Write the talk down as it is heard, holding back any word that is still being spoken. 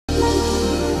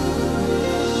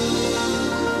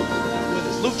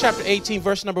chapter 18,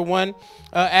 verse number 1.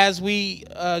 As we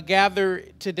gather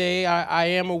today, I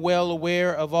am well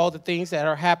aware of all the things that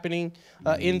are happening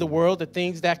in the world, the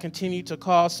things that continue to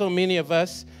cause so many of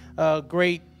us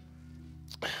great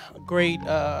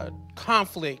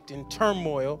conflict and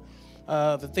turmoil,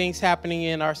 the things happening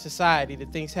in our society, the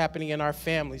things happening in our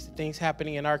families, the things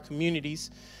happening in our communities.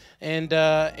 And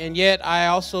yet I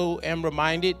also am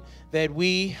reminded that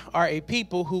we are a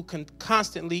people who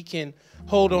constantly can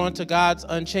hold on to God's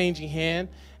unchanging hand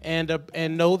and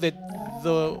know that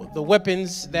the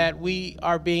weapons that we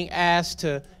are being asked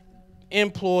to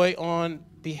employ on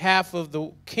behalf of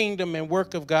the kingdom and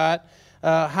work of God,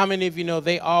 how many of you know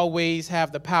they always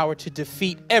have the power to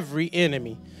defeat every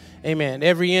enemy? Amen.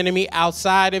 Every enemy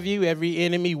outside of you, every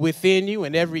enemy within you,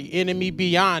 and every enemy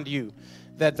beyond you,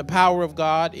 that the power of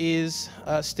God is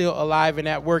still alive and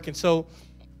at work. And so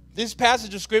this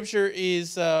passage of scripture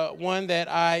is one that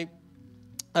I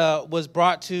was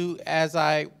brought to as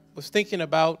I was thinking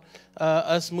about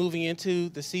us moving into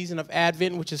the season of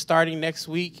Advent, which is starting next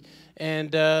week,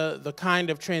 and the kind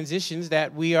of transitions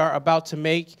that we are about to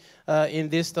make in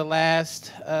the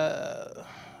last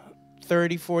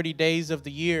 30, 40 days of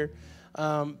the year.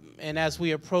 And as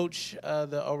we approach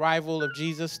the arrival of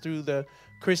Jesus through the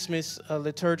Christmas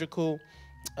liturgical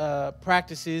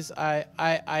practices, I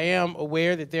am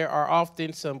aware that there are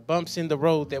often some bumps in the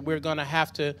road that we're going to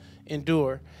have to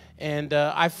endure. And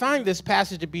I find this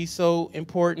passage to be so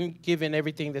important given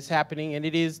everything that's happening. And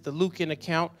it is the Lucan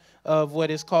account of what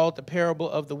is called the parable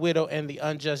of the widow and the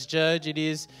unjust judge. It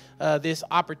is this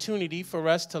opportunity for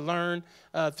us to learn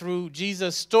through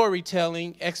Jesus'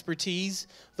 storytelling expertise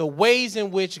the ways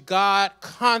in which God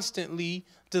constantly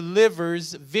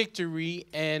delivers victory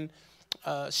and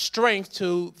strength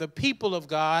to the people of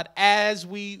God as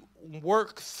we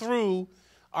work through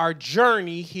our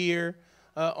journey here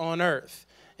on earth.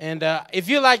 And if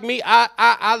you're like me,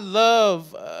 I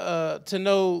love to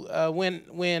know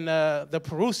when the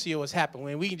Parusio is happening,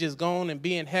 when we can just go on and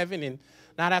be in heaven and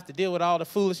not have to deal with all the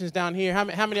foolishness down here. How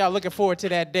many of y'all looking forward to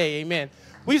that day? Amen.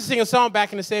 We used to sing a song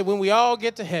back in the day, when we all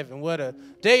get to heaven, what a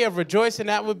day of rejoicing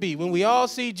that would be. When we all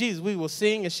see Jesus, we will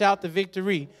sing and shout the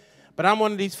victory. But I'm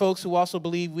one of these folks who also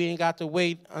believe we ain't got to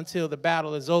wait until the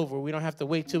battle is over. We don't have to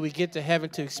wait till we get to heaven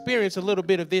to experience a little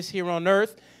bit of this here on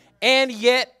earth. And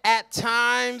yet, at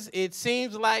times, it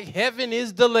seems like heaven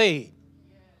is delayed.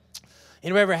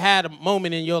 You ever had a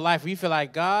moment in your life where you feel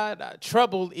like, God,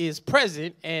 trouble is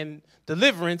present and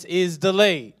deliverance is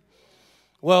delayed?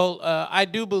 Well, I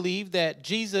do believe that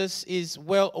Jesus is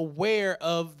well aware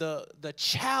of the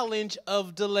challenge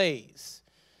of delays,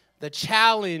 the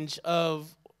challenge of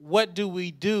what do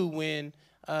we do when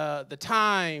the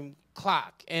time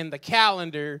clock and the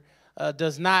calendar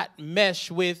does not mesh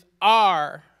with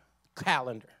our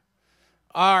calendar,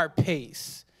 our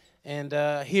pace. And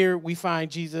here we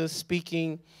find Jesus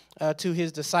speaking to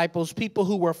his disciples, people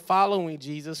who were following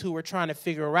Jesus, who were trying to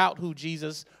figure out who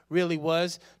Jesus really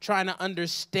was, trying to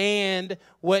understand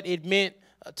what it meant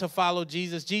to follow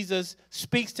Jesus. Jesus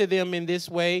speaks to them in this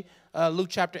way. Luke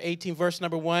chapter 18, verse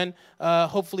number 1.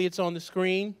 Hopefully it's on the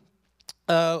screen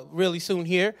really soon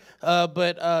here.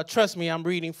 But trust me, I'm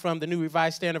reading from the New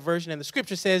Revised Standard Version, and the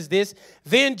scripture says this: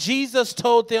 Then Jesus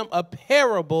told them a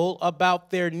parable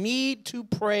about their need to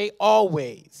pray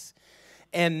always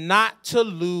and not to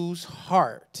lose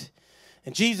heart.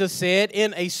 And Jesus said,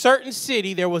 in a certain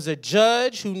city there was a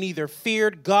judge who neither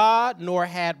feared God nor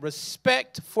had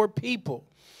respect for people.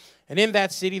 And in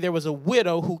that city there was a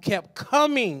widow who kept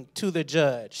coming to the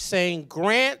judge, saying,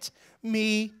 grant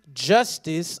me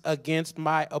justice against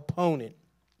my opponent.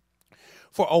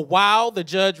 For a while the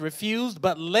judge refused,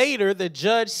 but later the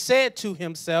judge said to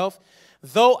himself,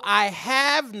 though I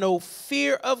have no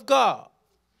fear of God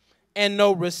and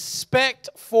no respect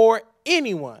for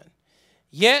anyone,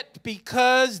 yet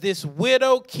because this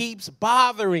widow keeps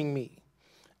bothering me,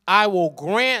 I will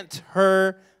grant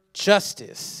her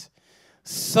justice,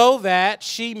 so that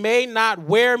she may not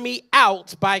wear me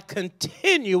out by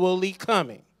continually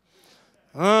coming.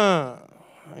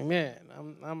 Amen.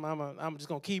 I'm just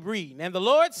going to keep reading. And the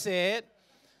Lord said,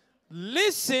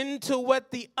 listen to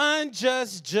what the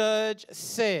unjust judge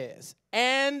says.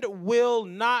 And will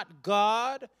not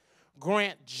God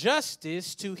grant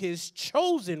justice to his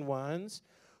chosen ones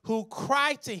who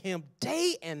cry to him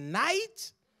day and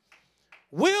night?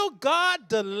 Will God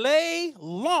delay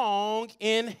long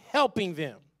in helping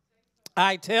them?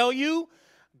 I tell you,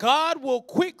 God will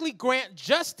quickly grant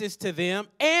justice to them,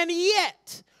 and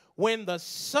yet, when the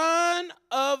Son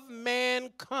of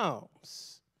Man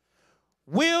comes,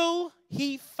 will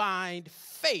he find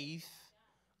faith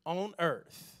on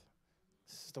earth?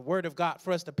 It's the word of God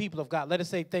for us, the people of God. Let us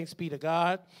say thanks be to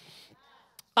God.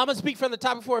 I'm going to speak from the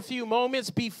topic for a few moments.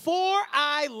 Before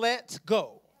I let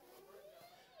go.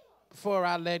 Before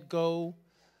I let go.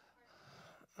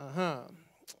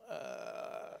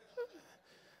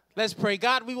 Let's pray.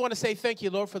 God, we want to say thank you,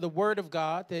 Lord, for the word of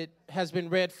God that has been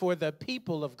read for the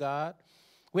people of God.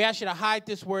 We ask you to hide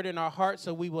this word in our hearts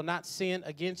so we will not sin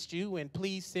against you. And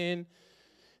please send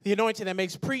the anointing that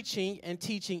makes preaching and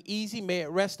teaching easy. May it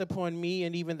rest upon me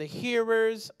and even the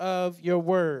hearers of your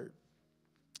word.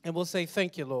 And we'll say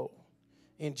thank you, Lord.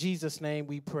 In Jesus' name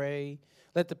we pray.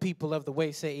 Let the people of the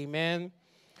way say amen.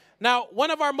 Now, one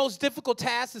of our most difficult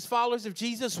tasks as followers of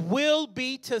Jesus will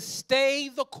be to stay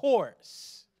the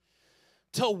course,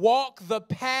 to walk the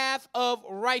path of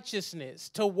righteousness,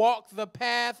 to walk the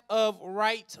path of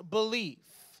right belief,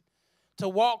 to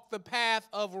walk the path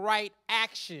of right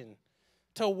action,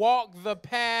 to walk the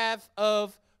path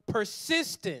of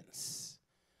persistence,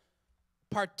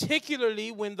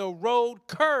 particularly when the road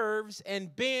curves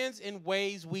and bends in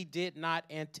ways we did not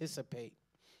anticipate.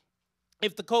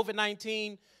 If the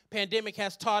COVID-19 pandemic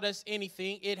has taught us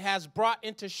anything, it has brought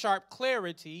into sharp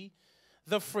clarity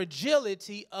the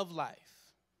fragility of life.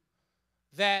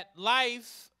 That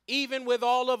life, even with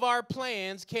all of our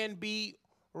plans, can be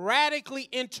radically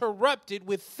interrupted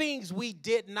with things we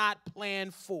did not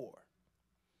plan for.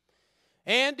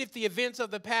 And if the events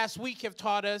of the past week have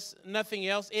taught us nothing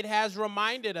else, it has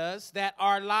reminded us that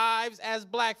our lives as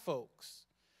black folks,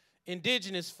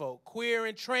 indigenous folk, queer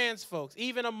and trans folks,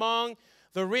 even among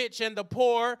the rich and the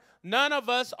poor, none of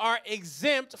us are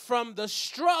exempt from the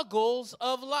struggles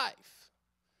of life.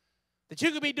 That you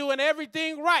could be doing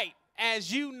everything right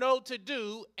as you know to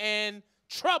do, and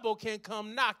trouble can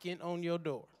come knocking on your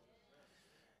door.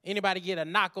 Anybody get a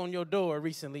knock on your door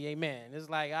recently? Amen. It's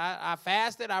like I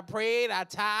fasted, I prayed, I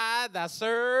tithed, I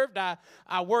served,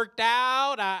 I worked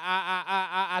out,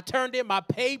 I turned in my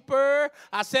paper,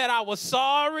 I said I was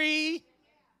sorry.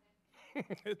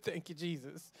 Thank you,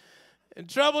 Jesus. And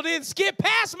trouble didn't skip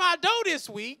past my door this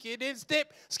week. It didn't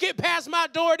skip past my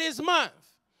door this month.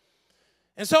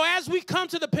 And so as we come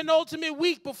to the penultimate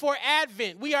week before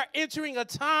Advent, we are entering a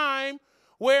time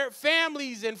where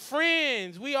families and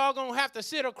friends, we all going to have to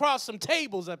sit across some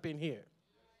tables up in here.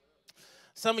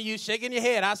 Some of you shaking your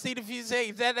head. I see the few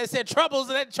say that said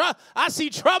troubles. I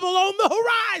see trouble on the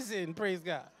horizon. Praise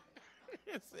God.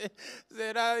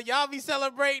 Said, y'all be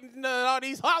celebrating all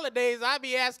these holidays. I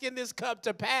be asking this cup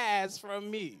to pass from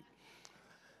me.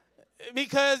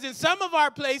 Because in some of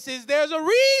our places, there's a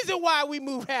reason why we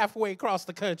move halfway across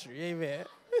the country. Amen.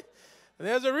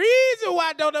 There's a reason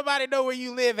why don't nobody know where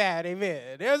you live at.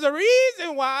 Amen. There's a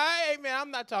reason why. Amen.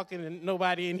 I'm not talking to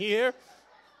nobody in here.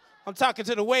 I'm talking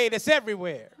to the way that's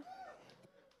everywhere.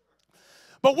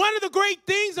 But one of the great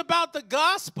things about the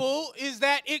gospel is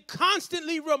that it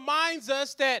constantly reminds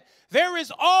us that there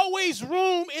is always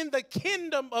room in the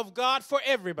kingdom of God for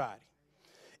everybody.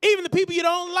 Even the people you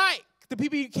don't like, the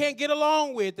people you can't get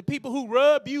along with, the people who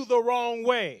rub you the wrong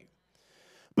way.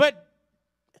 But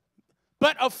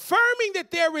affirming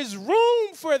that there is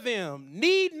room for them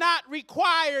need not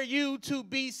require you to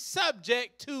be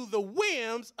subject to the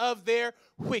whims of their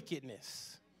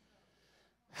wickedness.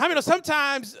 I mean,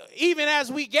 sometimes, even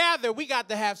as we gather, we got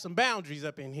to have some boundaries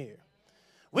up in here.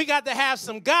 We got to have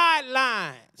some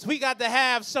guidelines. We got to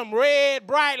have some red,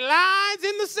 bright lines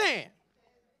in the sand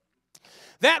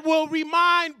that will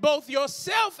remind both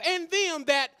yourself and them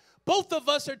that both of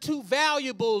us are too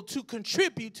valuable to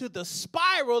contribute to the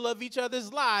spiral of each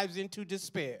other's lives into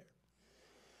despair.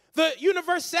 The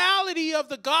universality of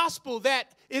the gospel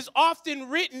that is often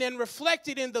written and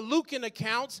reflected in the Lucan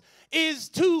accounts is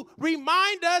to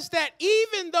remind us that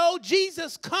even though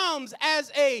Jesus comes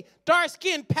as a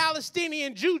dark-skinned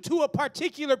Palestinian Jew to a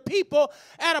particular people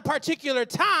at a particular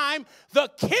time, the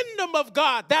kingdom of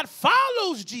God that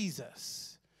follows Jesus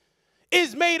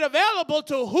is made available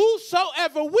to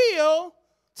whosoever will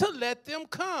to let them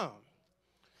come.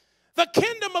 The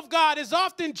kingdom of God is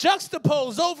often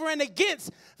juxtaposed over and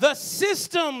against the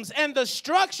systems and the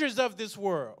structures of this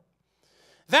world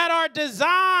that are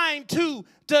designed to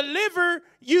deliver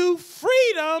you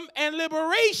freedom and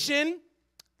liberation,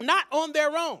 not on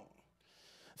their own.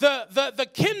 The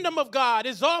kingdom of God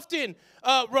is often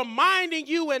reminding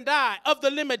you and I of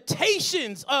the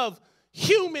limitations of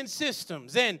human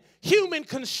systems and human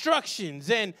constructions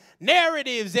and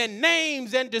narratives and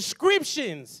names and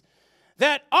descriptions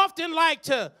that often like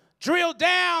to drill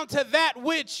down to that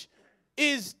which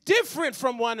is different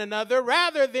from one another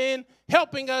rather than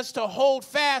helping us to hold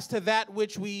fast to that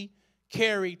which we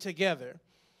carry together.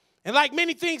 And like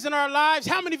many things in our lives,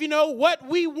 how many of you know what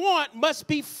we want must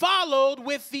be followed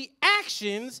with the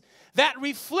actions that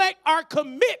reflect our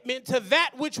commitment to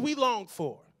that which we long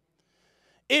for?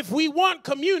 If we want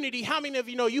community, how many of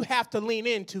you know you have to lean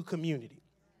into community?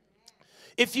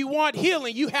 If you want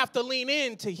healing, you have to lean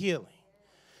into healing.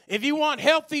 If you want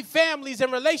healthy families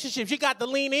and relationships, you got to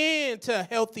lean into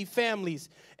healthy families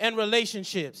and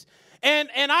relationships. And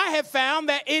I have found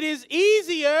that it is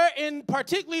easier, in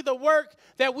particularly the work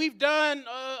that we've done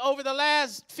over the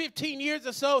last 15 years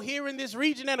or so here in this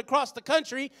region and across the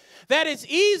country, that it's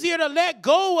easier to let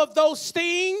go of those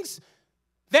things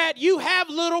that you have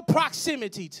little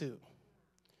proximity to.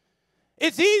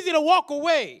 It's easy to walk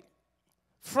away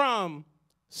from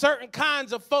certain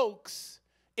kinds of folks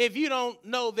if you don't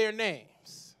know their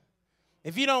names,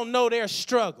 if you don't know their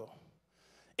struggle.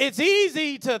 It's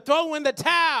easy to throw in the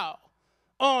towel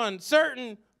on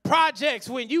certain projects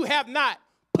when you have not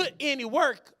put any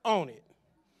work on it.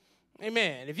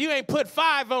 Amen. If you ain't put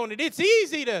 5 on it, it's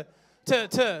easy to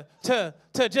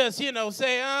just,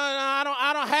 say,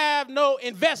 I don't have no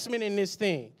investment in this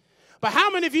thing. But how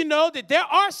many of you know that there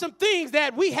are some things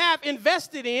that we have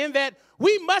invested in that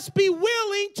we must be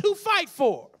willing to fight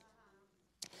for?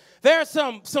 There are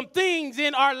some things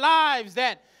in our lives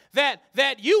that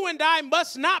you and I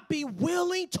must not be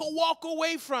willing to walk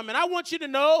away from. And I want you to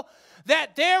know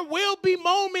that there will be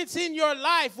moments in your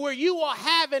life where you will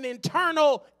have an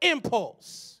internal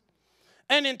impulse,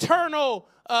 an internal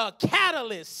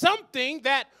catalyst, something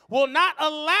that will not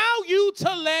allow you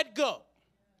to let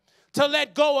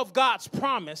go of God's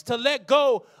promise, to let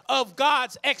go of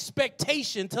God's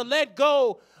expectation, to let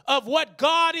go of what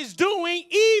God is doing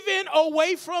even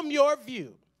away from your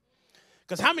view.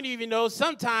 Because how many of you know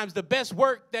sometimes the best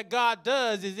work that God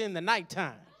does is in the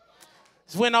nighttime?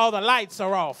 It's when all the lights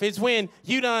are off. It's when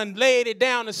you done laid it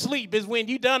down to sleep. It's when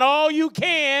you done all you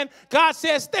can. God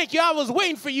says, thank you. I was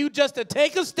waiting for you just to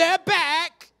take a step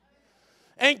back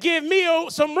and give me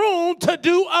some room to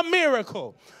do a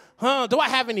miracle. Do I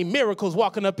have any miracles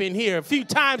walking up in here? A few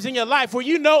times in your life where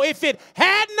you know if it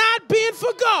had not been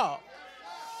for God.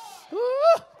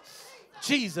 Ooh,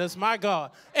 Jesus, my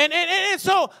God. And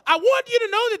so I want you to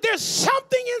know that there's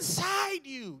something inside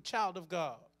you, child of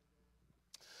God.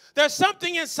 There's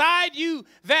something inside you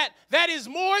that is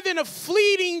more than a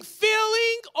fleeting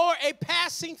feeling or a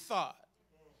passing thought.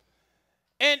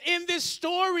 And in this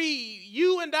story,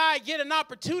 you and I get an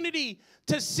opportunity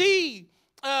to see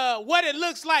what it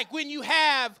looks like when you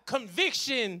have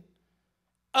conviction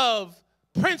of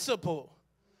principle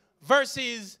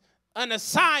versus an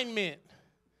assignment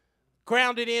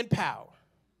grounded in power.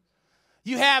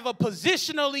 You have a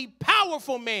positionally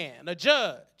powerful man, a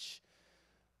judge,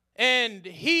 and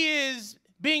he is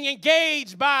being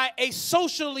engaged by a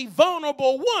socially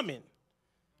vulnerable woman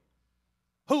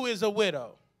who is a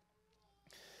widow.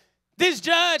 This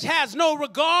judge has no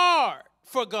regard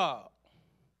for God,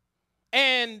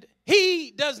 and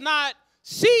he does not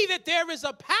see that there is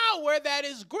a power that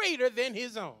is greater than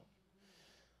his own.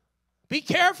 Be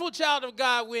careful, child of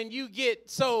God, when you get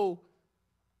so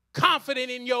confident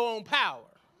in your own power,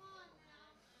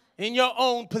 in your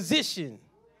own position,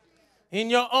 in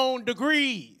your own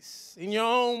degrees, in your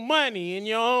own money, in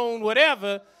your own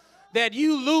whatever, that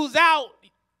you lose out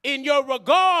in your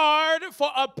regard for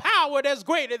a power that's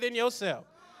greater than yourself.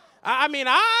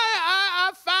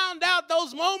 I found out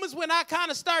those moments when I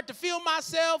kind of start to feel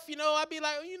myself, I'd be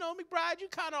like, McBride, you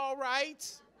kind of all right.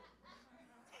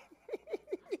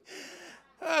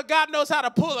 God knows how to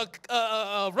pull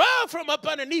a rug from up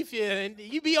underneath you, and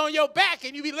you be on your back,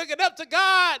 and you be looking up to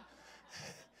God,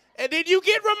 and then you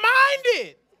get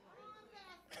reminded.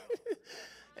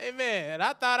 Amen.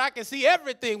 I thought I could see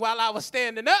everything while I was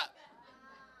standing up,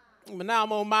 but now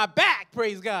I'm on my back,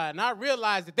 praise God, and I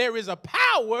realize that there is a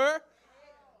power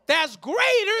that's greater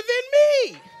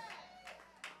than me.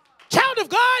 Child of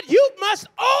God, you must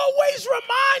always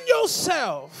remind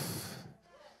yourself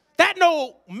that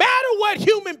no matter what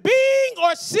human being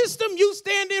or system you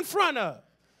stand in front of,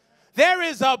 there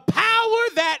is a power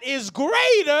that is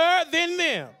greater than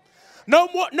them.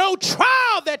 No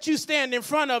trial that you stand in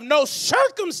front of, no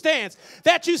circumstance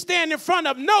that you stand in front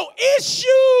of, no issue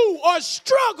or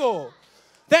struggle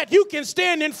that you can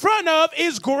stand in front of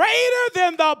is greater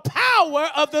than the power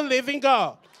of the living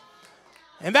God.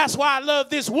 And that's why I love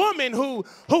this woman who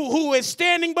is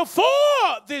standing before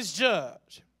this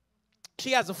judge.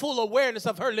 She has a full awareness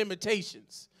of her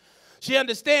limitations. She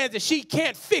understands that she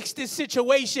can't fix this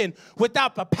situation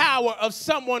without the power of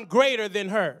someone greater than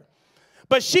her.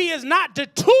 But she is not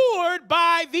detoured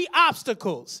by the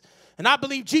obstacles. And I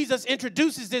believe Jesus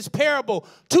introduces this parable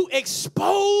to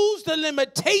expose the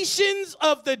limitations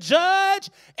of the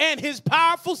judge and his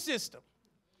powerful system,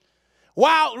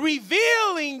 while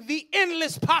revealing the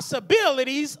endless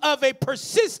possibilities of a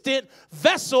persistent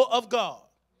vessel of God.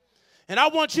 And I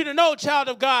want you to know, child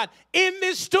of God, in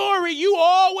this story, you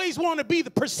always want to be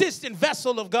the persistent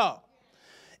vessel of God.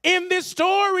 In this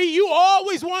story, you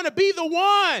always want to be the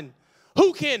one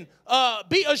who can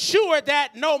be assured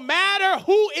that no matter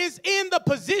who is in the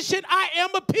position I am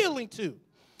appealing to,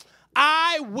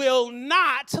 I will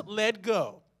not let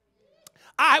go.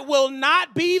 I will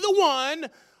not be the one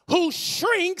who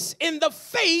shrinks in the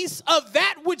face of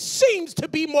that which seems to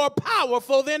be more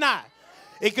powerful than I.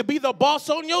 It could be the boss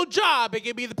on your job. It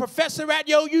could be the professor at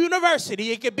your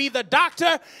university. It could be the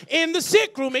doctor in the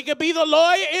sick room. It could be the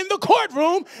lawyer in the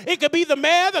courtroom. It could be the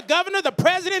mayor, the governor, the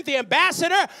president, the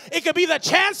ambassador. It could be the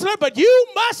chancellor. But you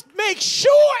must make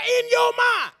sure in your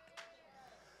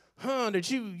mind that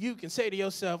you can say to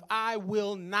yourself, I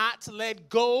will not let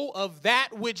go of that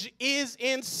which is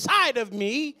inside of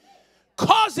me,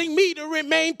 causing me to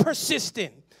remain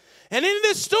persistent. And in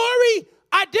this story,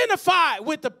 identify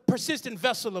with the persistent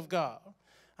vessel of God.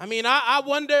 I mean, I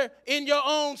wonder in your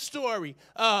own story,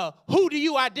 who do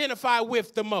you identify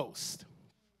with the most?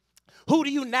 Who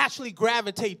do you naturally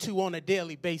gravitate to on a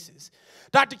daily basis?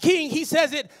 Dr. King, he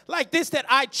says it like this, that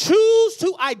I choose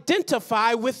to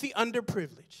identify with the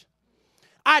underprivileged.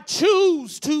 I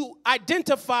choose to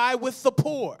identify with the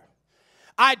poor.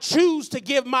 I choose to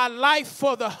give my life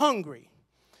for the hungry.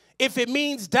 If it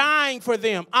means dying for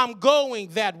them, I'm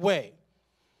going that way.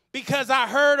 Because I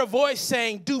heard a voice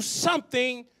saying, do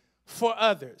something for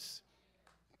others.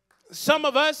 Some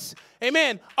of us,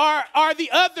 amen, are the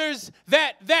others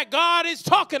that God is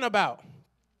talking about.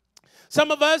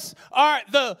 Some of us are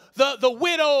the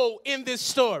widow in this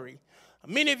story.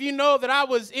 Many of you know that I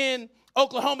was in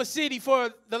Oklahoma City for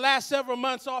the last several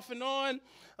months off and on,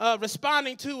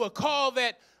 responding to a call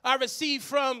that I received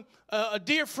from a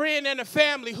dear friend and a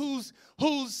family whose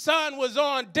son was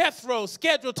on death row,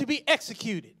 scheduled to be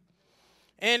executed.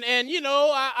 And you know,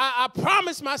 I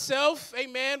promised myself,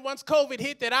 amen, once COVID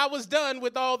hit, that I was done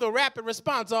with all the rapid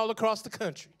response all across the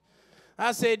country.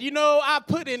 I said, you know, I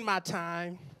put in my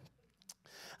time.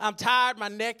 I'm tired, my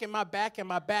neck and my back and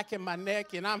my back and my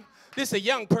neck, and this is a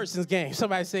young person's game.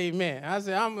 Somebody say amen. I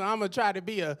said, I'm going to try to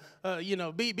be be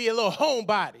a little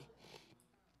homebody.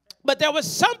 But there was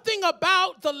something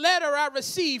about the letter I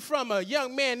received from a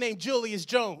young man named Julius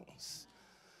Jones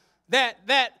that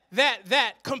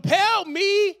compelled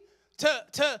me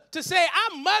to say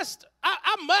I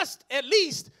must at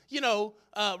least,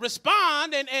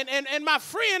 respond. And my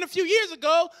friend a few years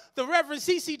ago, the Reverend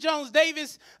C.C. Jones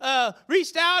Davis,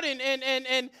 reached out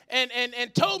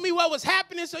and told me what was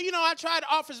happening. So, I tried to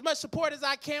offer as much support as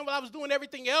I can while I was doing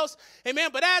everything else. Amen.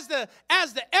 But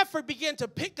as the effort began to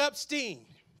pick up steam,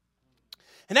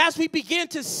 and as we began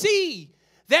to see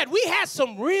that we had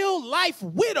some real life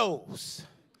widows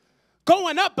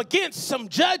going up against some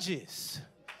judges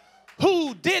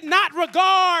who did not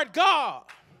regard God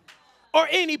or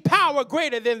any power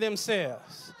greater than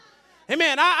themselves.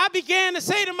 Amen. I began to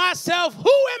say to myself, who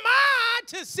am I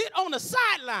to sit on the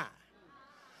sideline?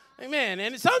 Amen.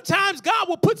 And sometimes God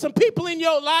will put some people in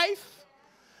your life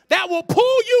that will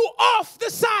pull you off the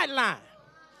sideline.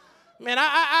 Man,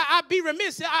 I'd be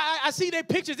remiss. I see their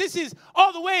pictures. This is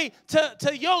all the way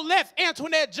to your left,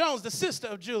 Antoinette Jones, the sister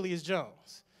of Julius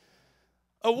Jones.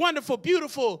 A wonderful,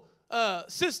 beautiful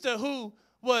sister who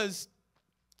was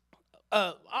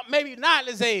maybe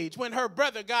Nyla's age when her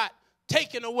brother got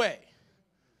taken away.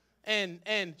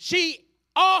 And she,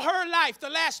 all her life,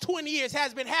 the last 20 years,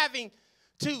 has been having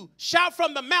to shout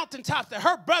from the mountaintops that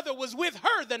her brother was with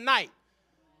her the night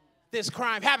this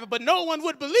crime happened. But no one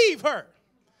would believe her,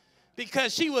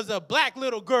 because she was a black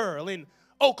little girl in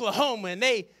Oklahoma, and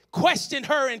they questioned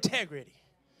her integrity.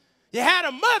 You had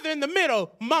a mother in the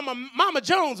middle, Mama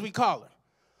Jones, we call her,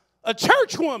 a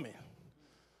church woman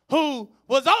who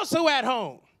was also at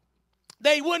home.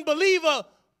 They wouldn't believe a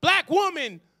black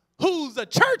woman who's a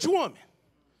church woman,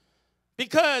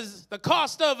 because the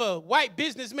cost of a white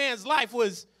businessman's life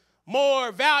was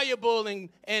more valuable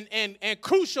and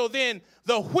crucial than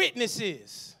the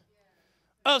witnesses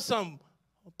of some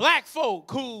black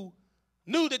folk who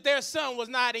knew that their son was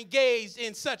not engaged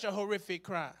in such a horrific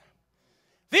crime.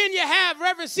 Then you have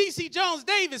Reverend C.C. Jones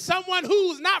Davis, someone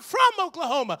who's not from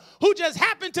Oklahoma, who just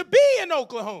happened to be in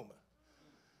Oklahoma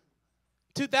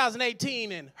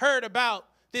 2018 and heard about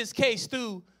this case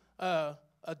through a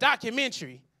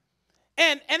documentary.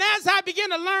 And as I began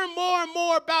to learn more and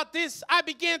more about this, I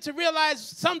began to realize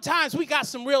sometimes we got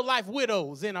some real life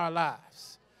widows in our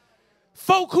lives.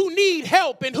 folk who need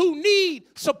help and who need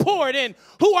support and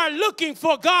who are looking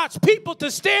for God's people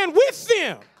to stand with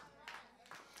them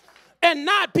and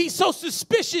not be so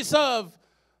suspicious of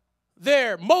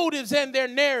their motives and their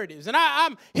narratives. And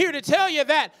I'm here to tell you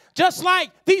that just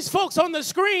like these folks on the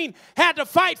screen had to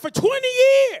fight for 20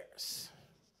 years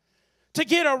to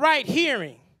get a right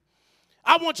hearing,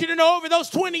 I want you to know over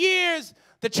those 20 years,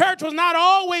 the church was not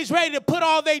always ready to put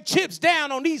all their chips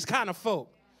down on these kind of folk.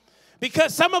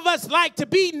 Because some of us like to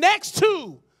be next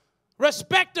to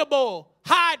respectable,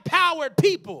 high-powered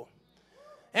people.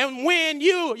 And when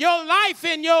your life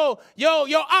and your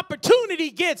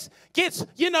opportunity gets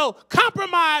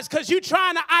compromised because you're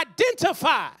trying to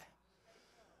identify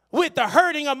with the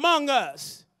hurting among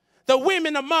us, the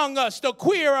women among us, the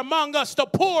queer among us, the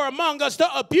poor among us, the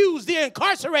abused, the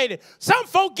incarcerated, some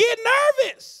folk get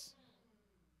nervous.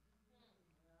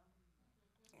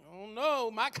 Oh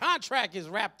no, my contract is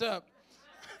wrapped up.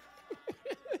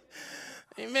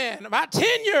 Amen. My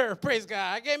tenure, praise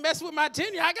God. I can't mess with my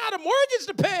tenure. I got a mortgage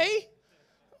to pay.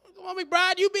 Come on,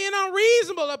 McBride, you being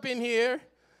unreasonable up in here.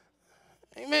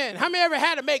 Amen. How many ever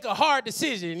had to make a hard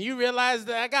decision? You realize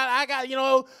that I got,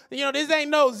 this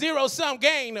ain't no zero-sum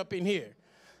game up in here.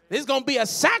 This is going to be a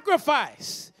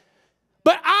sacrifice.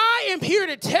 But I am here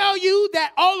to tell you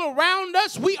that all around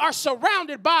us, we are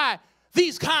surrounded by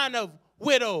these kind of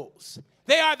widows.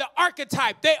 They are the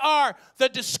archetype. They are the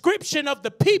description of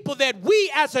the people that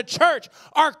we as a church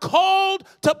are called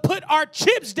to put our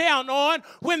chips down on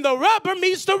when the rubber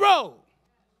meets the road.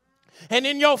 And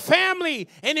in your family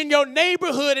and in your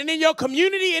neighborhood and in your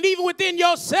community and even within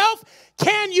yourself,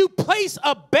 can you place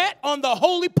a bet on the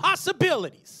holy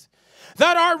possibilities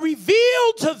that are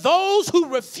revealed to those who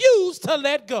refuse to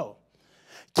let go?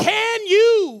 Can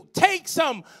you take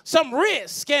some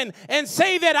risk and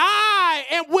say that I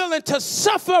am willing to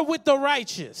suffer with the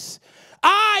righteous?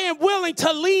 I am willing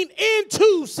to lean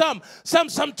into some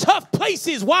tough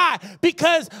places. Why?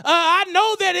 Because I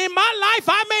know that in my life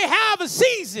I may have a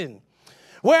season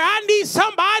where I need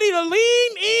somebody to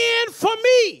lean in for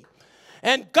me.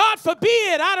 And God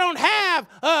forbid I don't have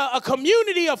a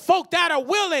community of folk that are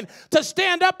willing to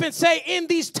stand up and say, in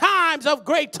these times of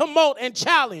great tumult and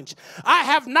challenge, I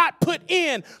have not put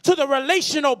in to the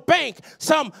relational bank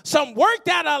some work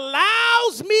that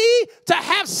allows me to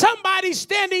have somebody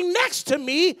standing next to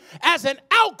me as an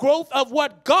outgrowth of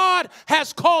what God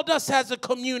has called us as a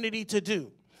community to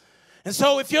do. And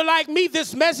so if you're like me,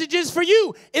 this message is for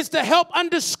you. It's to help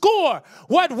underscore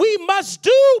what we must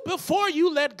do before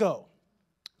you let go.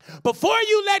 Before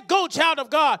you let go, child of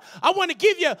God, I want to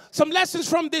give you some lessons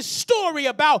from this story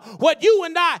about what you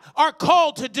and I are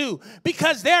called to do.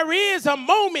 Because there is a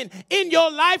moment in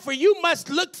your life where you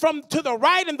must look from to the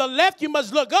right and the left. You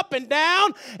must look up and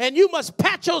down, and you must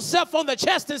pat yourself on the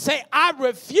chest and say, I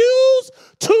refuse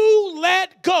to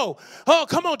let go. Oh,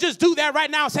 come on, just do that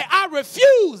right now. Say, I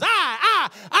refuse.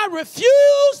 I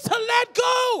refuse to let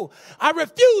go. I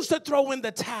refuse to throw in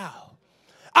the towel.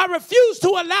 I refuse to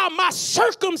allow my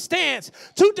circumstance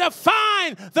to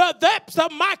define the depths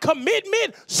of my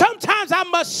commitment. Sometimes I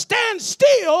must stand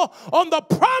still on the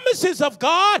promises of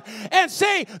God and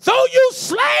say, though you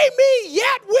slay me,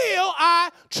 yet will I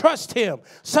trust him.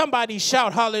 Somebody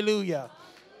shout hallelujah.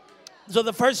 So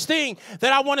the first thing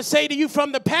that I want to say to you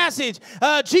from the passage,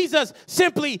 Jesus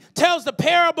simply tells the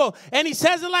parable, and he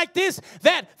says it like this,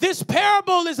 that this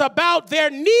parable is about their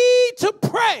need to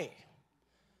pray.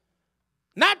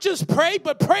 Not just pray,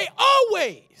 but pray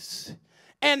always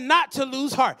and not to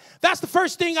lose heart. That's the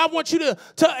first thing I want you to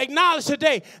acknowledge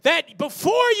today, that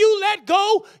before you let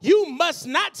go, you must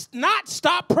not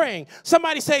stop praying.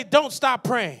 Somebody say, don't stop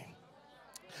praying.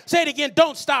 Say it again,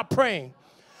 don't stop praying.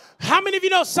 How many of you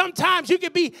know sometimes you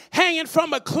can be hanging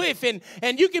from a cliff and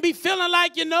you can be feeling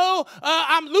like,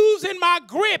 I'm losing my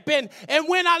grip. And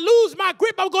when I lose my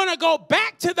grip, I'm going to go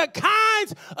back to the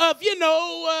kinds of,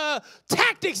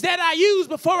 tactics that I used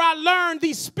before I learned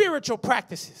these spiritual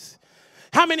practices.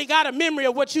 How many got a memory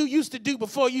of what you used to do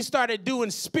before you started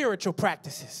doing spiritual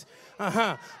practices?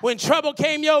 When trouble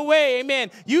came your way,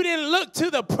 amen, you didn't look to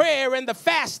the prayer and the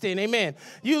fasting, amen.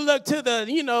 You looked to the,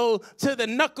 to the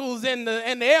knuckles and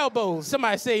the elbows.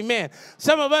 Somebody say amen.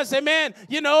 Some of us, amen,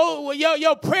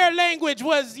 your prayer language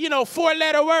was,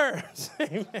 4-letter words.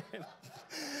 Amen.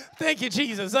 Thank you,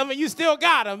 Jesus. Some of you still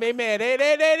got them, amen.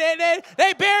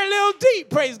 They bear a little deep,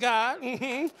 praise God.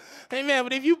 Amen.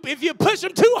 But if you push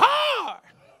them too hard,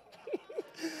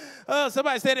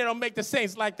 somebody said they don't make the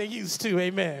saints like they used to,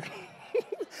 amen.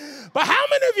 But how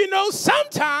many of you know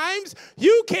sometimes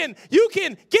you can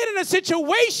get in a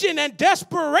situation and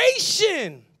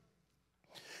desperation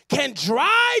can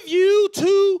drive you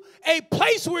to a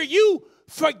place where you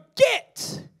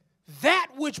forget that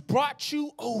which brought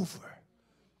you over.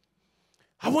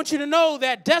 I want you to know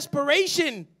that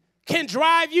desperation can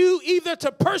drive you either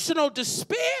to personal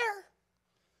despair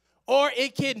or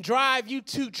it can drive you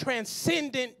to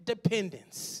transcendent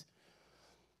dependence.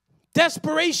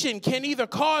 Desperation can either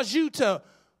cause you to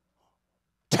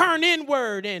turn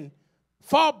inward and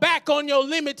fall back on your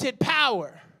limited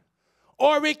power,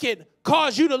 or it can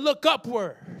cause you to look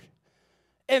upward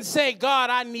and say, God,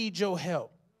 I need your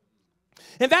help.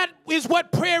 And that is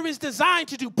what prayer is designed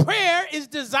to do. Prayer is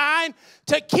designed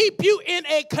to keep you in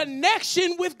a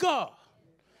connection with God.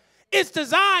 It's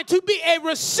designed to be a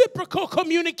reciprocal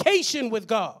communication with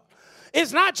God.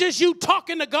 It's not just you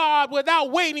talking to God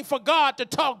without waiting for God to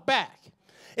talk back.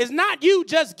 It's not you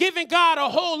just giving God a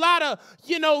whole lot of,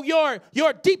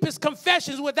 your deepest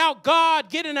confessions without God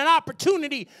getting an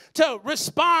opportunity to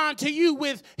respond to you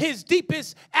with his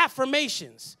deepest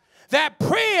affirmations. That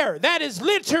prayer that is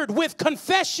littered with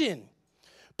confession,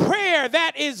 prayer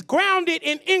that is grounded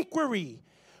in inquiry,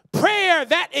 prayer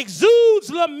that exudes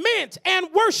lament and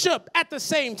worship at the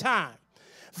same time.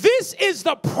 This is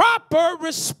the proper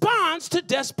response to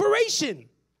desperation.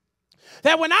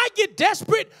 That when I get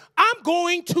desperate, I'm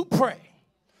going to pray.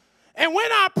 And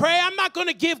when I pray, I'm not going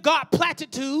to give God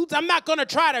platitudes. I'm not going to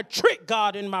try to trick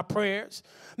God in my prayers.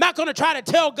 I'm not going to try to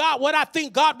tell God what I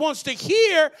think God wants to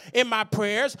hear in my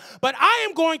prayers. But I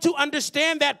am going to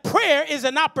understand that prayer is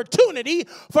an opportunity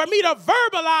for me to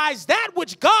verbalize that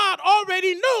which God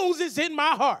already knows is in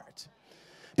my heart.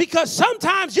 Because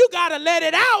sometimes you got to let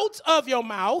it out of your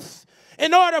mouth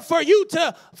in order for you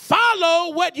to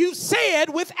follow what you said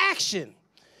with action.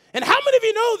 And how many of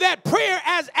you know that prayer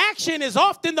as action is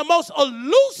often the most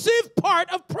elusive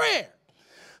part of prayer?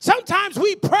 Sometimes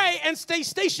we pray and stay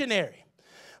stationary.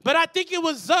 But I think it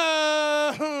was,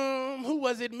 who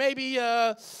was it? Maybe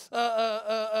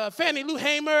Fannie Lou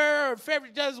Hamer or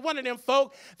just one of them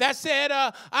folk that said,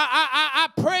 I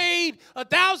prayed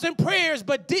 1,000 prayers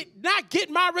but did not get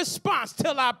my response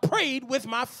till I prayed with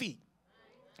my feet.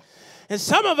 And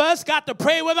some of us got to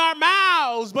pray with our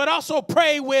mouths, but also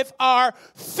pray with our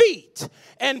feet.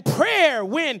 And prayer,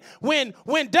 when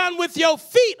done with your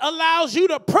feet, allows you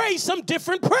to pray some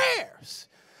different prayers.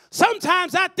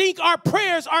 Sometimes I think our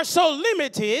prayers are so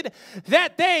limited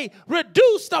that they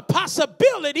reduce the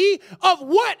possibility of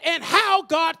what and how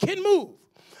God can move.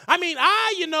 I mean,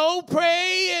 I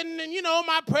pray and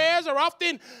my prayers are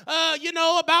often,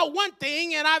 about one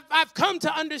thing. And I've come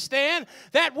to understand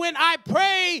that when I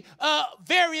pray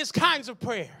various kinds of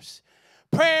prayers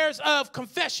of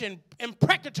confession,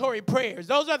 imprecatory prayers,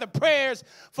 those are the prayers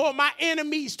for my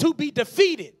enemies to be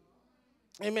defeated.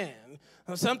 Amen.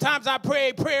 Sometimes I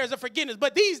pray prayers of forgiveness,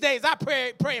 but these days I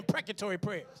pray imprecatory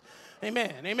prayers.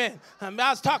 Amen, amen. I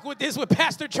was talking with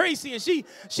Pastor Tracy, and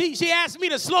she asked me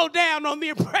to slow down on the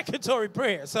imprecatory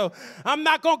prayer. So I'm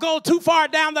not going to go too far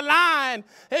down the line,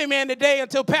 amen, today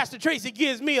until Pastor Tracy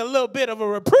gives me a little bit of a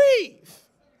reprieve.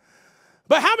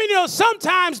 But how many know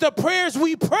sometimes the prayers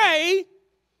we pray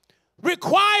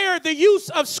require the use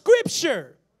of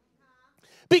Scripture?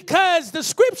 Because the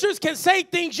Scriptures can say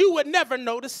things you would never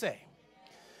know to say.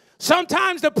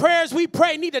 Sometimes the prayers we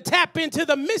pray need to tap into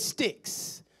the mystics.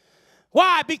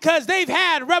 Why? Because they've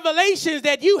had revelations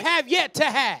that you have yet to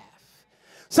have.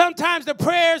 Sometimes the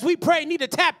prayers we pray need to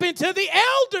tap into the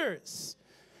elders.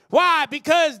 Why?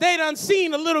 Because they done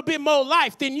seen a little bit more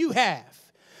life than you have.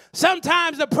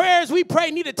 Sometimes the prayers we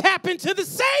pray need to tap into the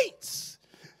saints,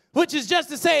 which is just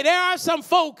to say there are some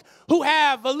folk who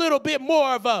have a little bit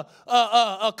more of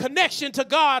a connection to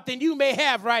God than you may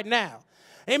have right now.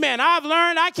 Amen. I've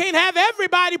learned I can't have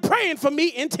everybody praying for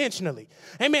me intentionally.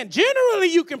 Amen. Generally,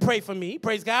 you can pray for me.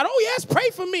 Praise God. Oh, yes, pray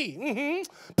for me.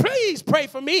 Please pray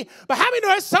for me. But how many know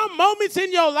there's some moments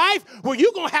in your life where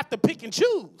you're going to have to pick and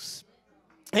choose?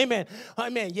 Amen.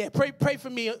 Amen. Yeah, pray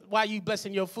for me while you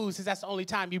blessing your food, since that's the only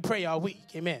time you pray all week.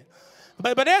 Amen.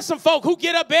 But there's some folk who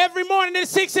get up every morning at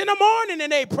 6 in the morning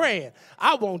and they praying.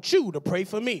 I want you to pray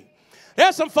for me.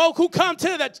 There's some folk who come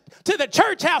to the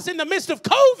church house in the midst of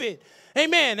COVID.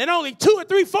 Amen. And only 2 or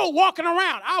 3 folk walking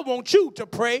around. I want you to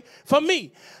pray for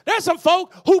me. There's some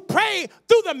folk who pray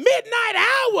through the midnight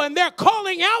hour and they're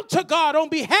calling out to God on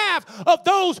behalf of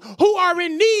those who are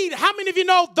in need. How many of you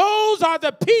know those are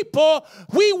the people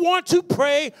we want to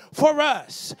pray for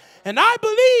us? And I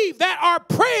believe that our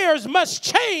prayers must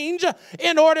change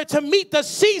in order to meet the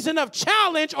season of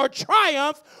challenge or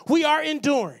triumph we are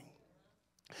enduring.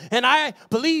 And I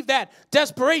believe that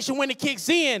desperation, when it kicks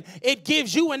in, it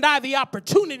gives you and I the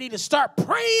opportunity to start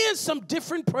praying some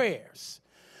different prayers.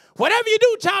 Whatever you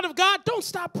do, child of God, don't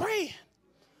stop praying.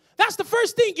 That's the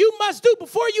first thing you must do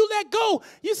before you let go.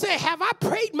 You say, have I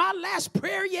prayed my last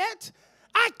prayer yet?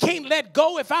 I can't let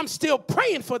go if I'm still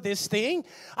praying for this thing.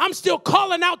 I'm still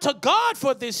calling out to God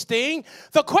for this thing.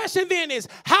 The question then is,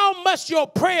 how must your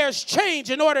prayers change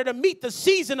in order to meet the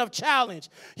season of challenge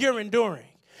you're enduring?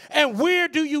 And where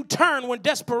do you turn when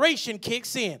desperation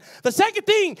kicks in? The second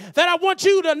thing that I want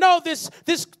you to know this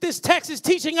text is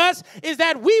teaching us is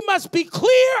that we must be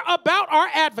clear about our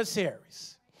adversaries.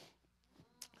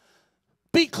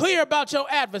 Be clear about your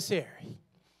adversary.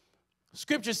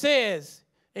 Scripture says,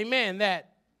 amen,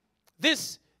 that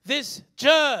this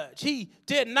judge, he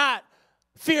did not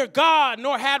fear God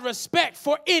nor had respect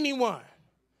for anyone.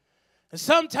 And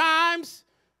sometimes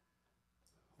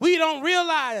we don't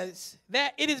realize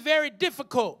that it is very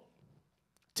difficult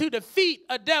to defeat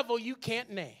a devil you can't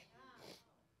name.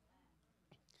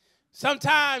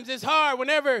 Sometimes it's hard.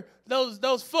 Whenever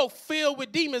those folk filled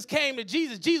with demons came to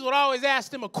Jesus, Jesus would always ask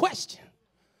them a question.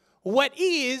 What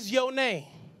is your name?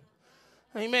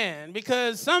 Amen.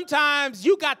 Because sometimes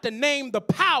you got to name the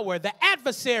power, the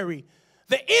adversary,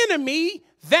 the enemy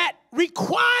that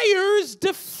requires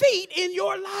defeat in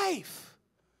your life.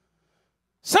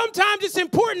 Sometimes it's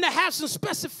important to have some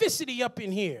specificity up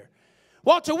in here.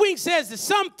 Walter Wink says that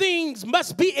some things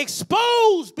must be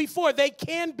exposed before they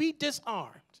can be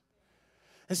disarmed.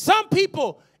 And some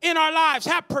people in our lives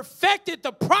have perfected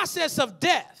the process of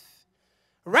death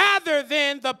rather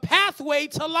than the pathway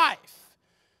to life.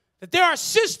 That there are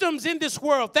systems in this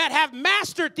world that have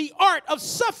mastered the art of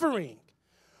suffering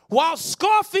while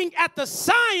scoffing at the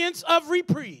science of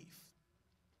reprieve.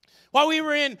 While we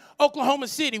were in Oklahoma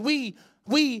City, we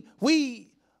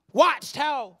watched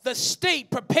how the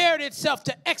state prepared itself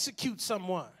to execute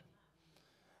someone.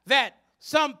 That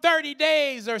some 30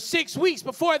 days or 6 weeks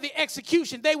before the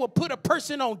execution, they would put a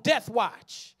person on death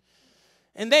watch.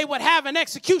 And they would have an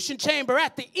execution chamber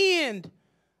at the end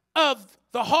of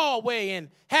the hallway and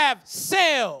have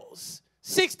cells,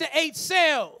 6 to 8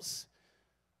 cells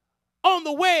on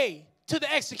the way to the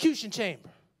execution chamber.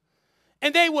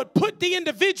 And they would put the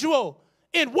individual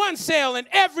in one cell, and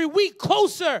every week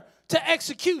closer to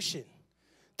execution,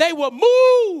 they would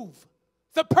move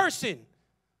the person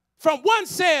from one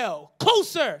cell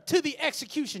closer to the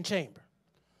execution chamber.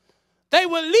 They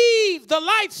would leave the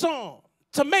lights on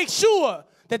to make sure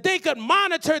that they could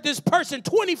monitor this person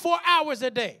 24 hours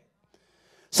a day,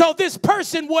 so this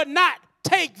person would not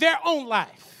take their own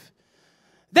life.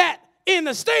 That in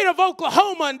the state of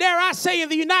Oklahoma, and dare I say in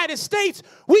the United States,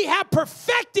 we have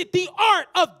perfected the art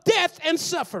of death and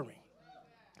suffering.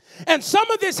 And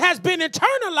some of this has been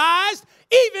internalized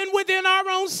even within our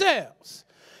own selves.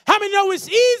 How many know it's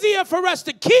easier for us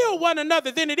to kill one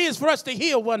another than it is for us to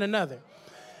heal one another?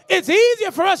 It's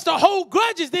easier for us to hold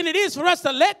grudges than it is for us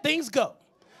to let things go.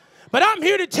 But I'm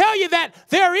here to tell you that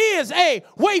there is a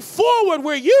way forward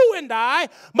where you and I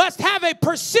must have a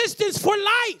persistence for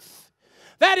life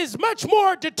that is much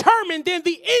more determined than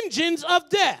the engines of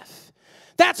death.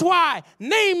 That's why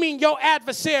naming your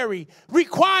adversary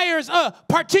requires a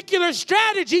particular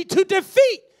strategy to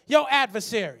defeat your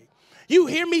adversary. You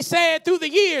hear me say it through the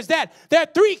years that there are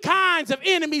 3 kinds of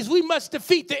enemies we must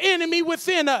defeat. The enemy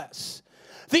within us,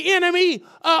 the enemy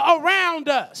around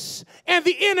us, and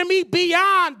the enemy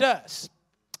beyond us.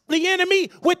 The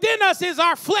enemy within us is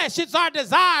our flesh. It's our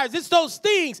desires. It's those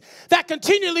things that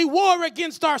continually war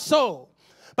against our soul.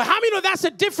 But how many know that's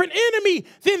a different enemy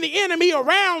than the enemy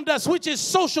around us, which is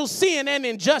social sin and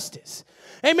injustice?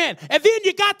 Amen. And then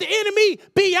you got the enemy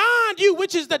beyond you,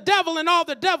 which is the devil and all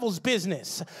the devil's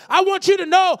business. I want you to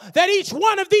know that each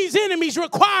one of these enemies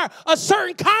require a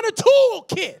certain kind of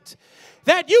toolkit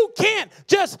that you can't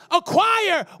just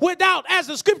acquire without, as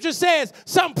the scripture says,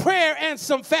 some prayer and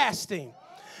some fasting.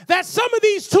 That some of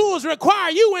these tools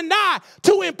require you and I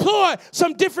to employ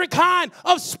some different kind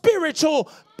of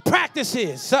spiritual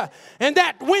practices. And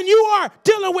that when you are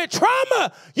dealing with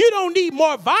trauma, you don't need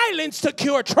more violence to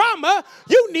cure trauma.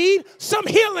 You need some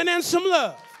healing and some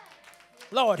love.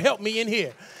 Lord, help me in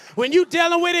here. When you're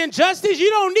dealing with injustice,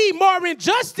 you don't need more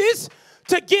injustice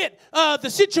to get the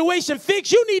situation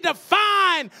fixed. You need to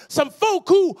find some folk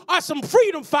who are some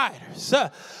freedom fighters,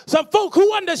 some folk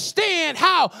who understand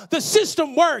how the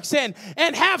system works and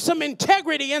have some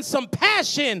integrity and some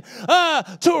passion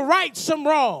to right some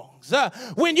wrongs.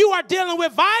 When you are dealing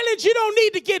with violence, you don't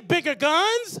need to get bigger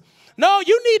guns. No,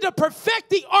 you need to perfect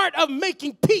the art of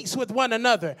making peace with one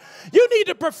another. You need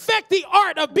to perfect the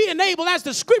art of being able, as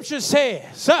the scripture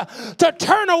says, to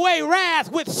turn away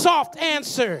wrath with soft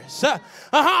answers.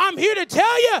 I'm here to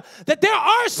tell you that there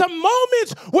are some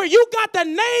moments where you got to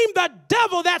name the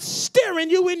devil that's staring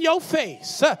you in your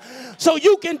face, so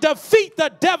you can defeat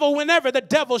the devil whenever the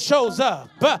devil shows up.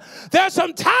 There are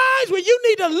some times where you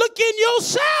need to look in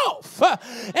yourself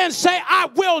and say, I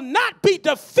will not be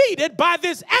defeated by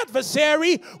this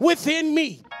adversary within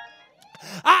me.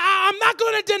 I'm not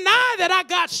going to deny that I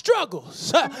got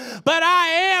struggles, but I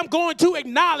am going to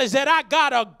acknowledge that I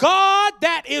got a God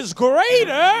that is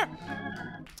greater.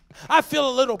 I feel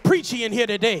a little preachy in here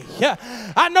today.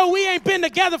 I know we ain't been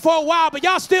together for a while, but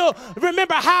y'all still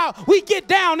remember how we get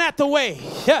down at the way.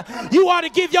 You ought to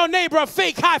give your neighbor a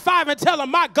fake high five and tell him,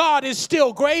 my God is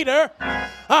still greater.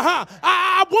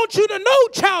 I want you to know,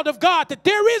 child of God, that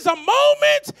there is a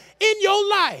moment in your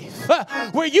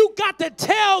life where you got to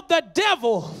tell the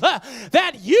devil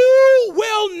that you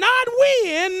will not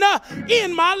win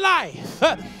in my life.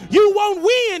 You won't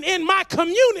win in my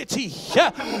community.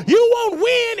 You won't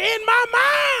win in my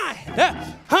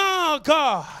mind. Oh,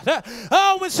 God.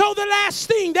 And so the last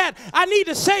thing that I need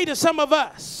to say to some of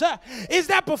us is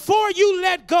that before you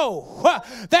let go,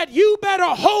 that you better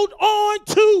hold on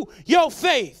to your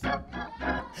faith.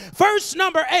 Verse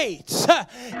number 8,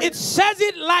 it says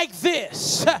it like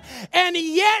this: and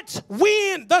yet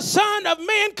when the Son of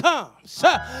Man comes,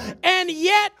 and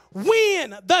yet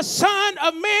when the Son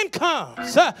of Man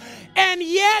comes, and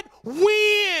yet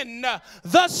when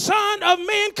the Son of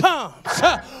Man comes,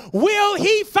 will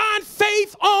he find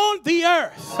faith on the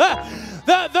earth?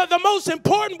 The most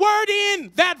important word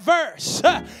in that verse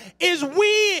is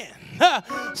when.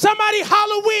 Somebody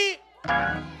holler when.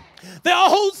 The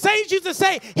old saints used to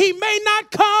say, he may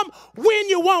not come when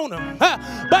you want him,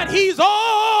 but he's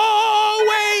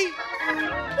always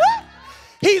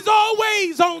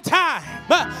on time.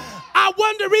 I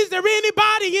wonder, is there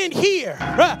anybody in here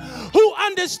who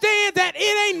understands that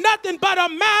it ain't nothing but a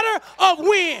matter of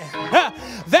when?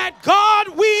 That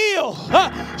God will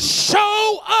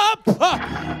show up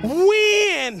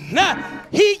when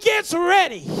he gets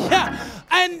ready.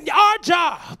 And our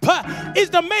job is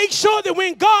to make sure that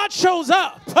when God shows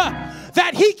up,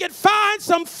 that he can find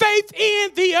some faith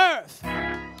in the earth.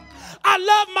 I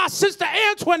love my sister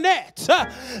Antoinette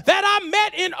that I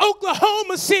met in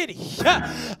Oklahoma City.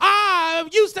 I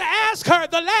used to ask her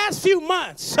the last few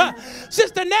months,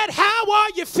 Sister Nett, how are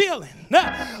you feeling?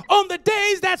 On the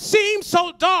days that seem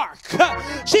so dark,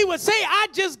 she would say, I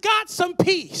just got some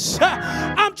peace.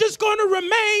 I'm just going to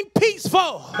remain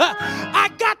peaceful.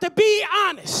 I got to be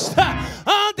honest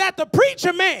that the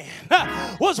preacher man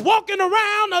was walking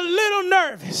around a little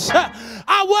nervous.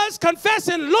 I was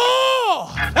confessing, Lord,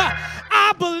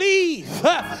 I believe.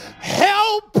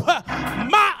 Help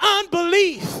my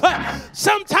unbelief.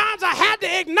 Sometimes I had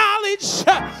to acknowledge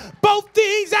both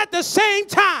things at the same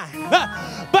time.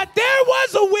 But there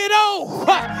was a widow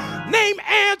named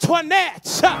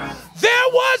Antoinette. There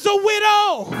was a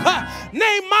widow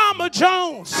named Mama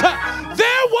Jones.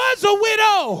 There was a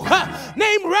widow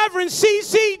named Reverend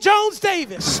C.C. Jones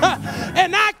Davis.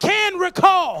 And I can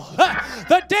recall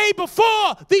the day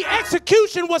before the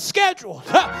execution was scheduled,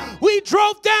 we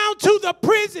drove down to the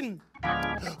prison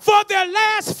for their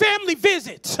last family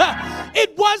visit.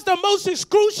 It was the most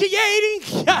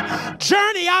excruciating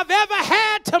journey I've ever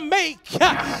had to make.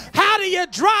 How do you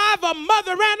drive a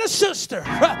mother and a sister,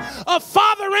 a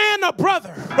father and a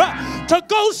brother, to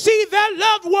go see their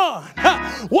loved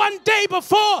one day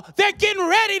before they're getting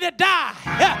ready to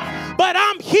die? But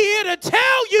I'm here to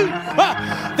tell you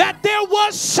that there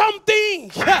was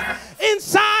something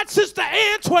inside Sister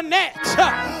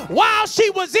Antoinette while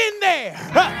she was in there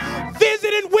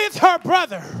visiting with her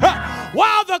brother,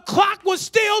 while the clock was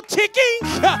still ticking,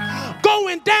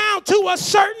 going down to a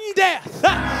certain death.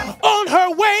 On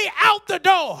her way out the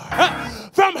door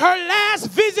from her last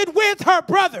visit with her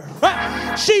brother,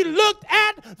 she looked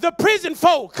at the prison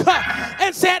folk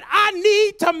and said, I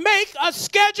need to make a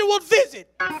scheduled visit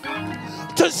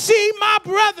to see my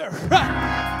brother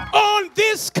on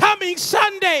this coming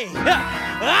Sunday.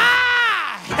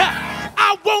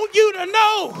 I want you to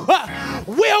know,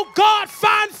 will God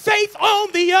find faith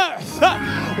on the earth?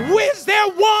 Is there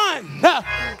one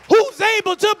who's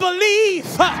able to believe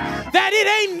that it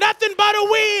ain't nothing but a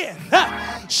win?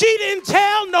 She didn't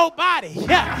tell nobody.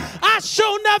 I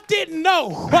sure enough didn't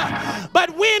know.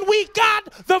 But when we got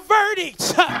the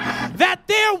verdict that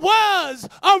there was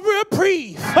a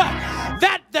reprieve,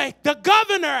 that the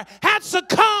governor had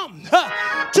succumbed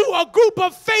to a group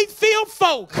of faith-filled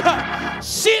folk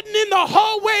sitting in the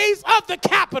hallways of the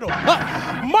Capitol,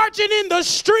 marching in the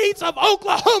streets of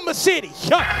Oklahoma City,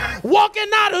 walking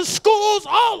out of schools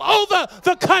all over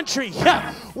the country.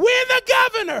 When the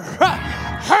governor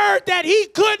heard that he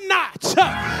could not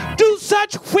do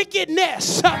such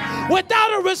wickedness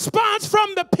without a response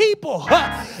from the people,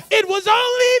 it was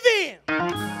only then,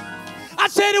 I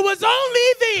said it was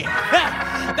only then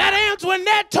that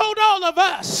Antoinette told all of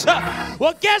us,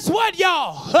 well, guess what,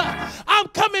 y'all? I'm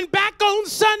coming back on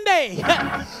Sunday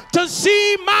to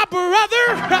see my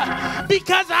brother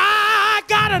because I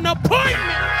got an appointment.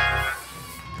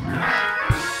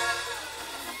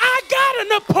 I got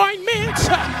an appointment,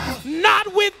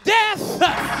 not with death,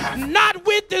 not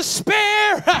with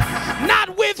despair,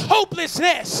 not with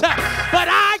hopelessness, but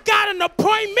I got an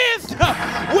appointment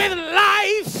with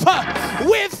life,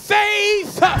 with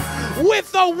faith,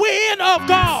 with the wind of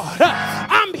God.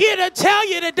 I'm here to tell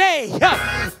you today,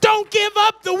 don't give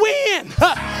up the wind.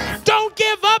 Don't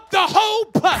give up the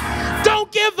hope.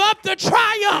 Don't give up the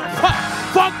triumph,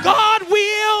 for God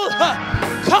will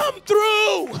come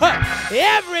through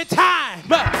every time.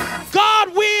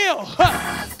 God will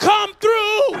come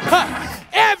through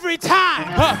every time.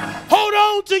 Hold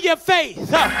on to your faith.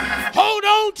 Hold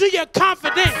on to your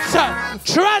confidence.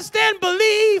 Trust and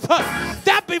believe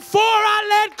that before I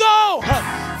let go,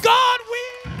 God will.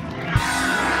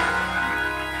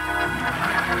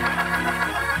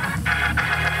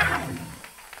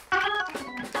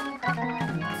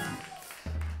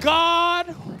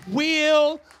 God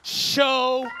will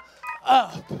show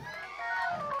up.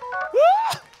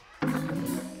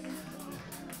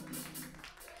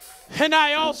 And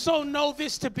I also know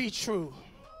this to be true,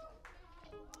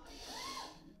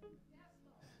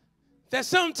 that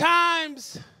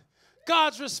sometimes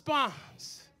God's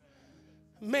response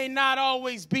may not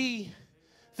always be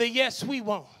the yes we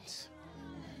want.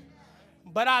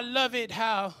 But I love it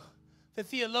how the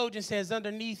theologian says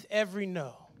underneath every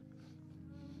no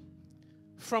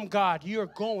from God, you're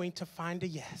going to find a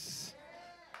yes.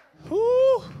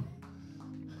 Woo.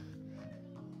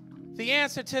 The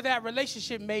answer to that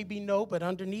relationship may be no, but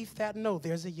underneath that no,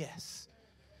 there's a yes.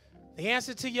 The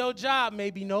answer to your job may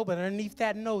be no, but underneath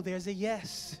that no, there's a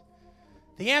yes.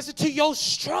 The answer to your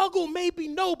struggle may be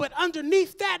no, but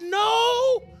underneath that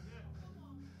no,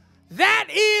 that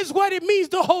is what it means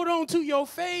to hold on to your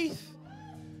faith.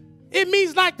 It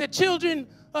means like the children,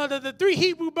 the three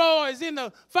Hebrew boys in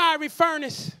the fiery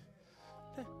furnace.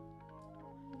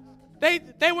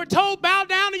 They were told, bow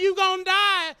down or you gonna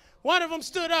die. One of them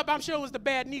stood up. I'm sure it was the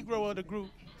bad Negro of the group.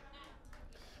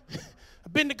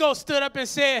 Abednego stood up and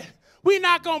said, we're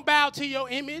not going to bow to your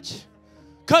image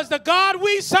because the God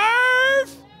we serve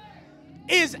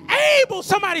is able.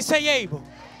 Somebody say able.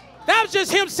 That was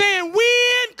just him saying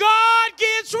when God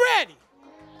gets ready,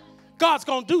 God's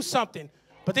going to do something.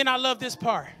 But then I love this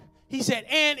part. He said,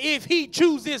 and if he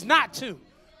chooses not to,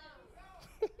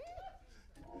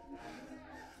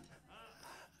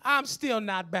 I'm still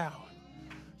not bowing.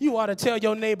 You ought to tell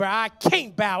your neighbor, I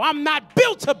can't bow. I'm not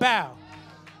built to bow.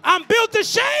 I'm built to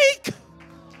shake.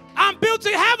 I'm built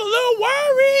to have a little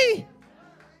worry.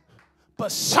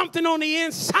 But something on the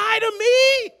inside of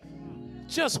me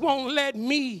just won't let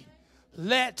me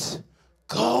let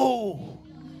go.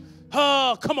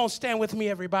 Oh, come on, stand with me,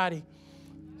 everybody.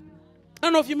 I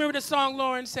don't know if you remember the song,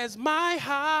 Lauren says, my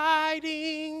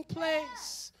hiding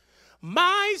place,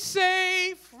 my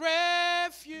safe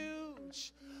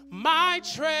refuge, my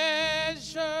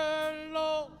treasure,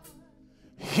 Lord,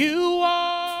 you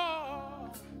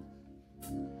are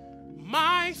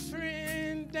my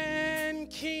friend and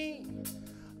King,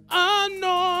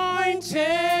 anointed,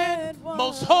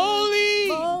 most holy.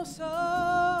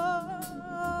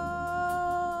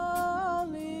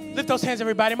 Lift those hands,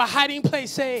 everybody. My hiding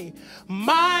place, say,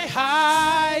 my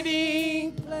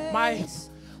hiding place,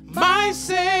 my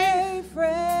safe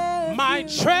refuge, my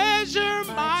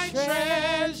treasure,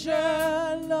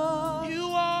 Lord.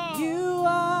 You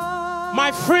are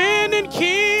my friend and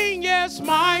King, yes,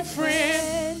 my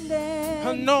friend,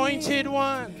 anointed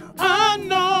one,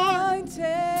 anointed,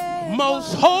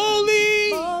 most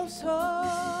holy.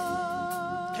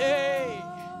 Hey.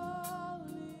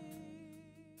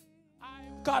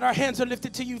 God, our hands are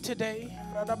lifted to you today.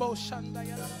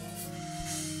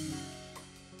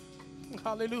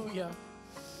 Hallelujah.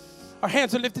 Our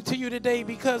hands are lifted to you today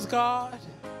because, God,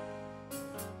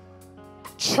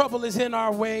 trouble is in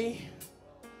our way.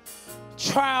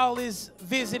 Trial is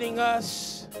visiting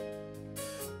us.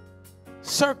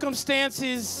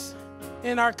 Circumstances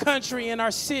in our country, in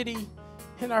our city,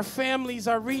 in our families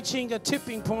are reaching a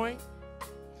tipping point.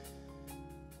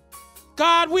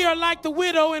 God, we are like the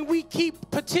widow, and we keep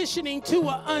petitioning to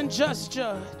an unjust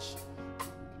judge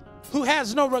who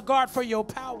has no regard for your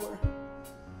power.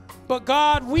 But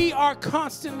God, we are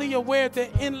constantly aware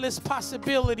that endless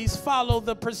possibilities follow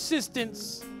the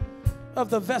persistence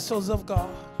of the vessels of God.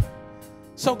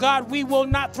 So God, we will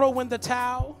not throw in the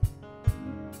towel,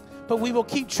 but we will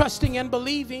keep trusting and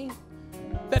believing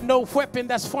that no weapon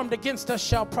that's formed against us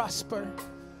shall prosper.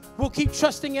 We'll keep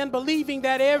trusting and believing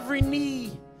that every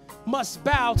knee must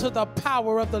bow to the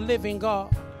power of the living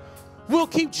God. We'll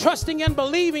keep trusting and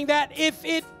believing that if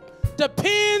it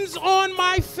depends on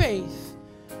my faith,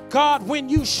 God, when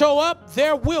you show up,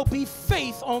 there will be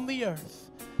faith on the earth.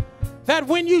 That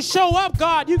when you show up,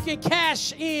 God, you can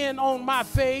cash in on my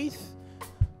faith,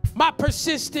 my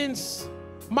persistence,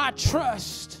 my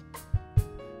trust,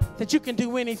 that you can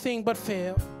do anything but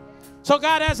fail. So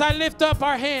God, as I lift up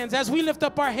our hands, as we lift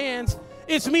up our hands,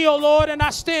 it's me, oh Lord, and I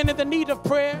stand in the need of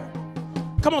prayer.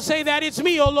 Come on, say that. It's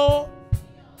me, oh Lord,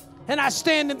 and I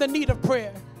stand in the need of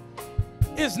prayer.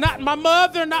 It's not my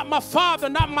mother, not my father,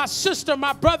 not my sister,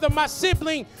 my brother, my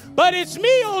sibling, but it's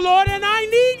me, oh Lord, and I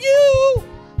need you.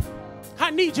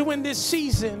 I need you in this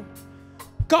season,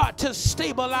 God, to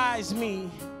stabilize me,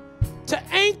 to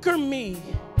anchor me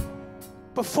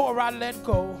before I let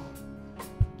go.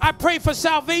 I pray for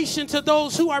salvation to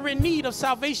those who are in need of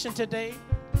salvation today.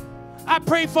 I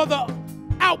pray for the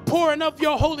outpouring of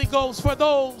your Holy Ghost for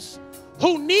those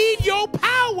who need your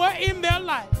power in their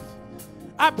life.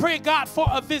 I pray, God, for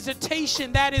a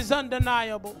visitation that is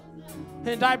undeniable.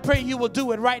 And I pray you will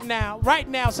do it right now. Right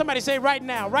now. Somebody say right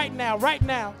now, right now, right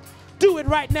now. Do it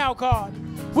right now, God.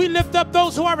 We lift up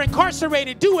those who are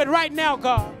incarcerated. Do it right now,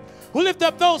 God. We lift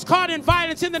up those caught in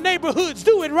violence in the neighborhoods.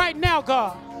 Do it right now,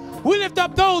 God. We lift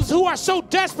up those who are so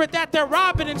desperate that they're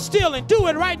robbing and stealing. Do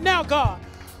it right now, God.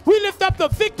 We lift up the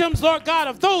victims, Lord God,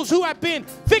 of those who have been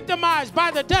victimized by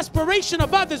the desperation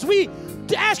of others. We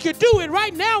ask you to do it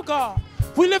right now, God.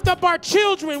 We lift up our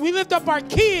children. We lift up our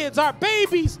kids, our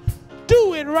babies.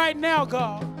 Do it right now,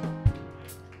 God.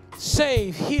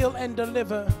 Save, heal, and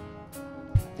deliver.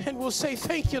 And we'll say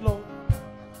thank you, Lord.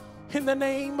 In the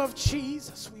name of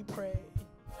Jesus, we pray.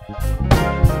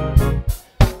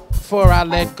 Before I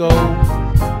let go,